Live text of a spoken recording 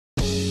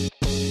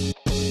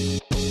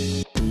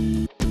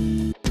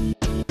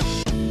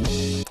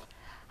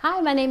Hi,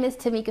 my name is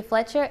Tamika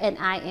Fletcher, and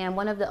I am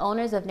one of the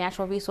owners of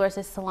Natural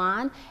Resources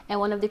Salon and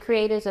one of the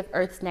creators of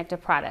Earth's Nectar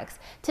products.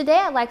 Today,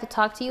 I'd like to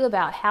talk to you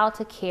about how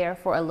to care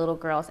for a little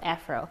girl's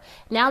afro.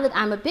 Now that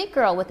I'm a big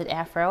girl with an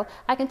afro,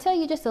 I can tell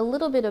you just a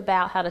little bit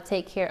about how to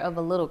take care of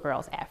a little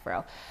girl's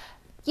afro.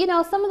 You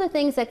know, some of the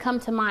things that come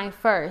to mind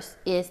first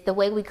is the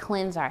way we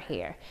cleanse our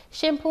hair.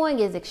 Shampooing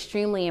is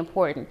extremely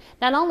important.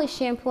 Not only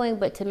shampooing,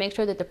 but to make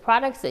sure that the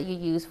products that you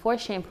use for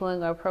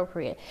shampooing are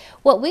appropriate.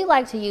 What we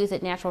like to use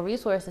at Natural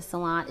Resources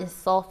Salon is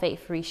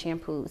sulfate-free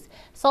shampoos.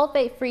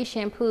 Sulfate-free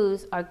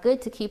shampoos are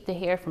good to keep the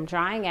hair from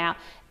drying out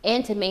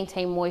and to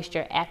maintain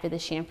moisture after the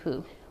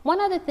shampoo. One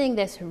other thing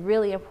that's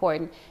really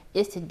important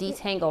is to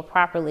detangle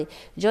properly.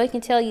 Joy can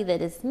tell you that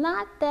it's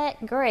not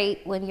that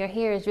great when your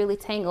hair is really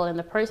tangled and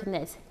the person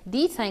that's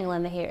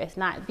detangling the hair is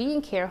not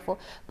being careful,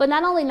 but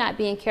not only not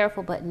being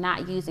careful, but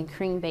not using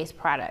cream-based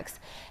products.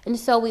 And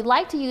so we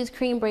like to use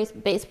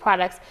cream-based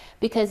products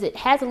because it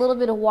has a little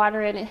bit of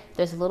water in it,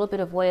 there's a little bit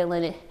of oil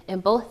in it,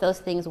 and both those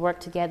things work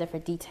together for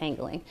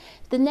detangling.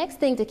 The next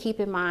thing to keep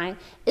in mind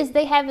is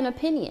they have an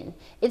opinion.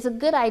 It's a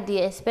good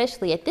idea,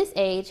 especially at this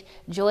age.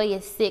 Joy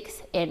is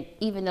 6, and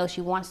even though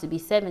she wants to be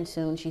 7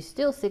 soon, she's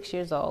still 6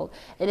 years old,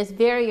 and it's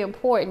very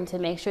important to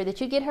make sure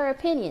that you get her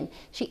opinion.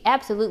 She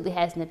absolutely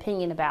has an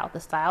opinion about the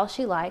style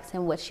she likes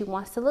and what she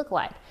wants to look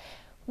like.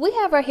 We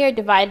have our hair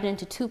divided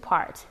into 2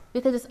 parts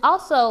because it's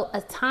also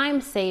a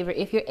time saver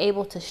if you're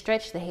able to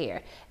stretch the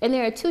hair. And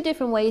there are 2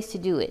 different ways to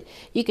do it.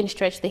 You can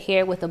stretch the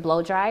hair with a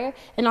blow dryer,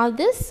 and on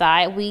this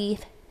side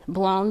we've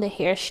blown the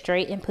hair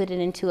straight and put it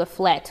into a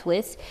flat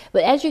twist.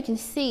 But as you can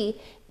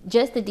see,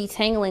 just the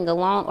detangling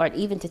alone, or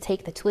even to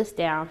take the twist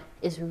down,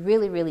 is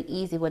really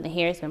easy when the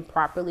hair has been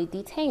properly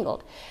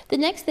detangled. The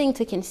next thing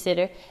to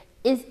consider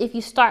is if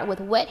you start with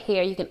wet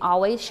hair, you can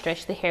always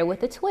stretch the hair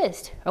with a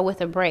twist or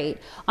with a braid.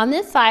 On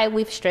this side,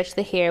 we've stretched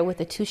the hair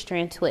with a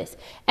 2-strand twist.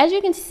 As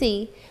you can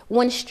see,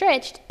 when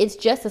stretched, it's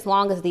just as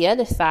long as the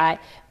other side,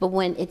 but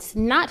when it's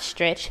not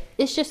stretched,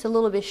 it's just a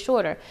little bit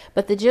shorter.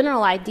 But the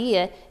general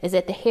idea is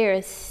that the hair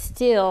is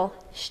still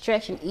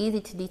stretched and easy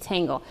to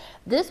detangle.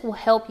 This will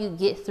help you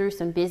get through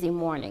some busy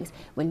mornings.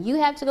 When you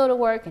have to go to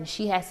work and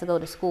she has to go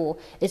to school,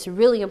 it's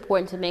really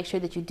important to make sure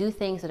that you do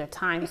things that are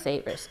time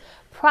savers.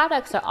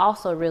 Products are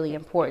also really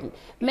important.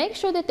 Make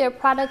sure that they're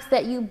products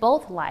that you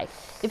both like.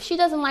 If she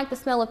doesn't like the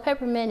smell of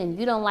peppermint and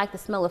you don't like the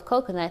smell of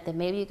coconut, then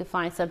maybe you can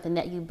find something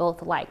that you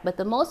both like. But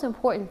the most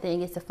important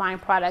thing is to find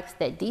products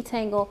that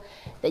detangle,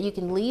 that you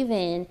can leave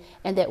in,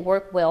 and that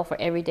work well for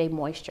everyday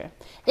moisture.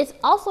 It's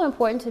also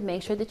important to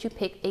make sure that you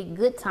pick a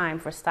good time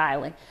for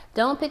styling.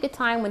 Don't pick a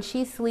time when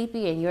she's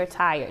sleepy and you're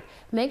tired.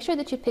 Make sure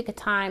that you pick a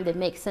time that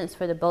makes sense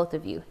for the both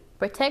of you.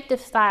 Protective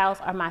styles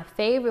are my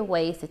favorite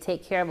ways to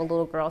take care of a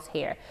little girl's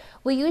hair.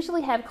 We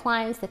usually have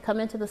clients that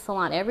come into the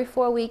salon every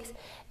 4 weeks,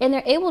 and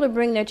they're able to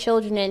bring their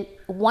children in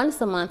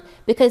once a month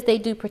because they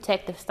do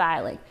protective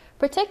styling.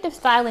 Protective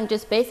styling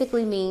just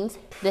basically means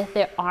that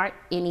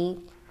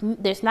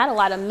there's not a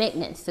lot of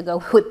maintenance to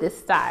go with this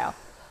style.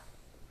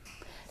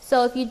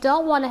 So if you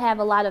don't want to have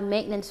a lot of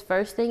maintenance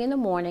first thing in the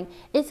morning,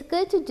 it's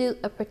good to do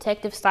a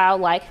protective style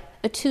like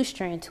a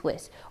 2-strand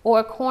twist or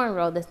a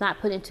cornrow that's not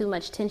putting too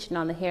much tension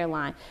on the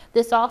hairline.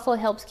 This also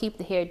helps keep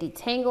the hair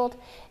detangled,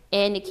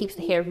 and it keeps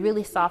the hair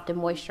really soft and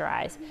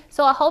moisturized.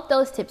 So I hope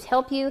those tips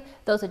help you.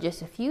 Those are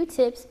just a few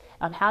tips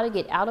on how to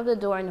get out of the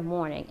door in the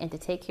morning and to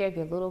take care of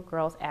your little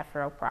girl's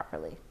afro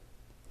properly.